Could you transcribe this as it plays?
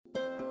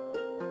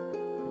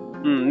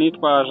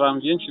Nitwa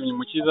Janvier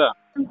Nshimyimukiza.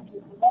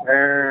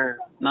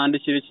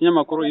 Nandikira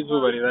ikinyamakuru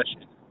Izuba Rirashe.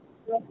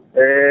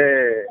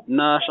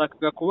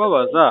 Nashakaga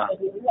kubabaza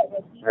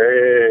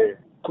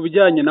ku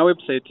bijyanye na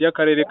website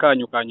y'akarere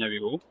kanyu ka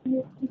Nyabihu.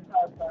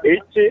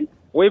 Iki?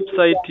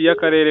 Website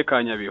y'akarere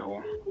ka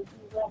Nyabihu.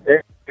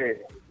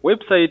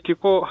 Website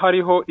ko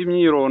hariho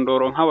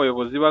imyirondoro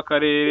nk'abayobozi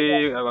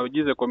b'akarere,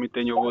 abagize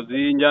Komite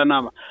Nyobozi,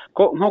 Njyanama.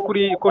 Nko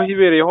kuri ko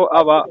hibereyeho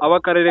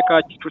abakarere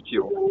ka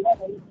Kicukiro.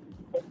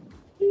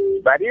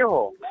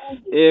 Bariho?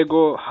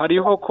 Ego,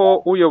 hariho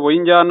ko uyoboye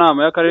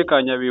Njyanama y'akarere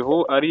ka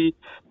Nyabihu ari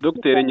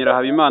Dr.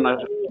 Nyirahabimana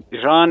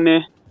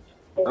Jeanne.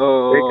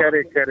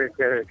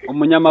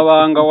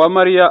 Umunyamabanga wa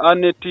Maria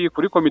Annette.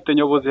 Kuri Komite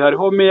Nyobozi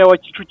hariho Meya wa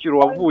Kicukiro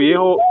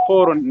wavuyeho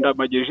Paul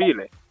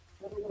Ndamagejile.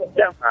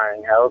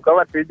 Uko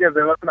batigeze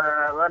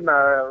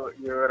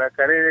banayobora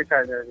akarere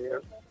ka Nyabihu.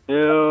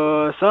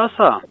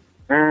 Sasa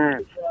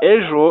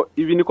ejo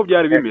ibi niko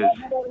byari bimeze.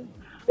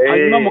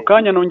 Hanyuma mu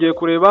kanya nongeye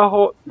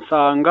kurebaho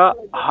nsanga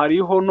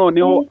hariho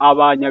noneho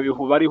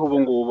abanyabihu bariho ubu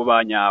ngubu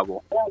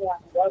banyabo.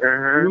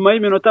 Nyuma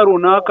y'iminota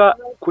runaka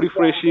kuri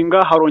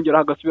freshinga harongera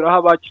hagasubiraho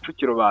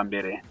abakicukiro ba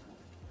mbere.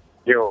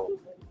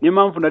 Niyo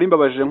mpamvu nari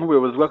mbabajije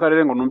nk'ubuyobozi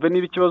bw'akarere ngo numve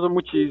niba ikibazo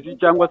mukizi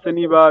cyangwa se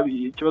niba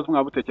ikibazo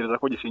mwabutekereza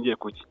ko gishingiye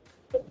kuki.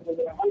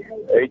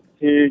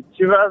 Iki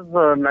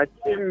kibazo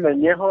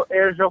nakimenyeho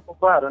ejo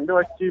kuko hari undi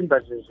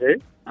wakimbajije.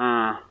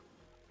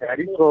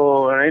 Ariko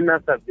nari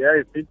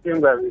nasabye ifite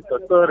ngo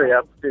abitotore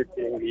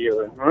yapfutetinga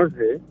iyo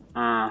ntuze.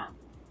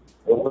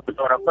 Ubwo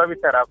bishobora kuba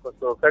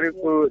bitarakosoka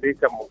ariko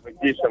reka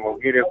muvugisha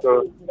mubwire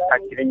ko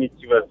hakirimo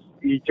ikibazo.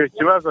 Icyo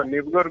kibazo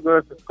nibwo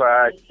rwose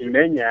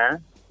twakimenya,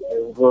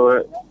 ubwo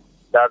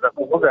ndaza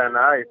kuvugana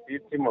na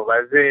ifite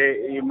mubaze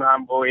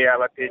impamvu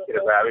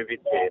y'abatekereza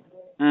abibitera.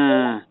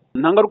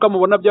 Nta ngaruka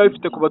mubona byaba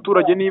bifite ku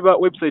baturage niba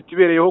website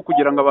ibereyeho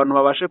kugira ngo abantu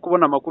babashe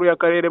kubona amakuru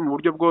y'akarere mu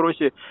buryo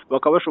bworoshye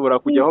bakaba bashobora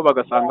kujyaho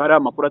bagasanga hari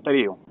amakuru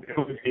atariyo?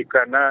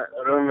 Birumvikana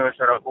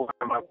bashobora kubona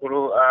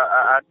amakuru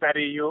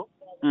atariyo,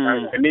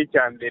 ni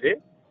icya mbere.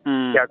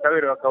 Icya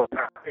kabiri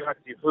bakabona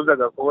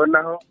batifuzaga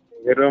kubonaho,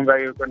 birumva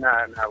yuko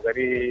ntabwo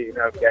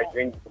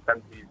byagira ingaruka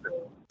nziza.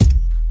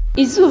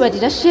 Izuba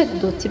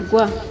Rirashe.rw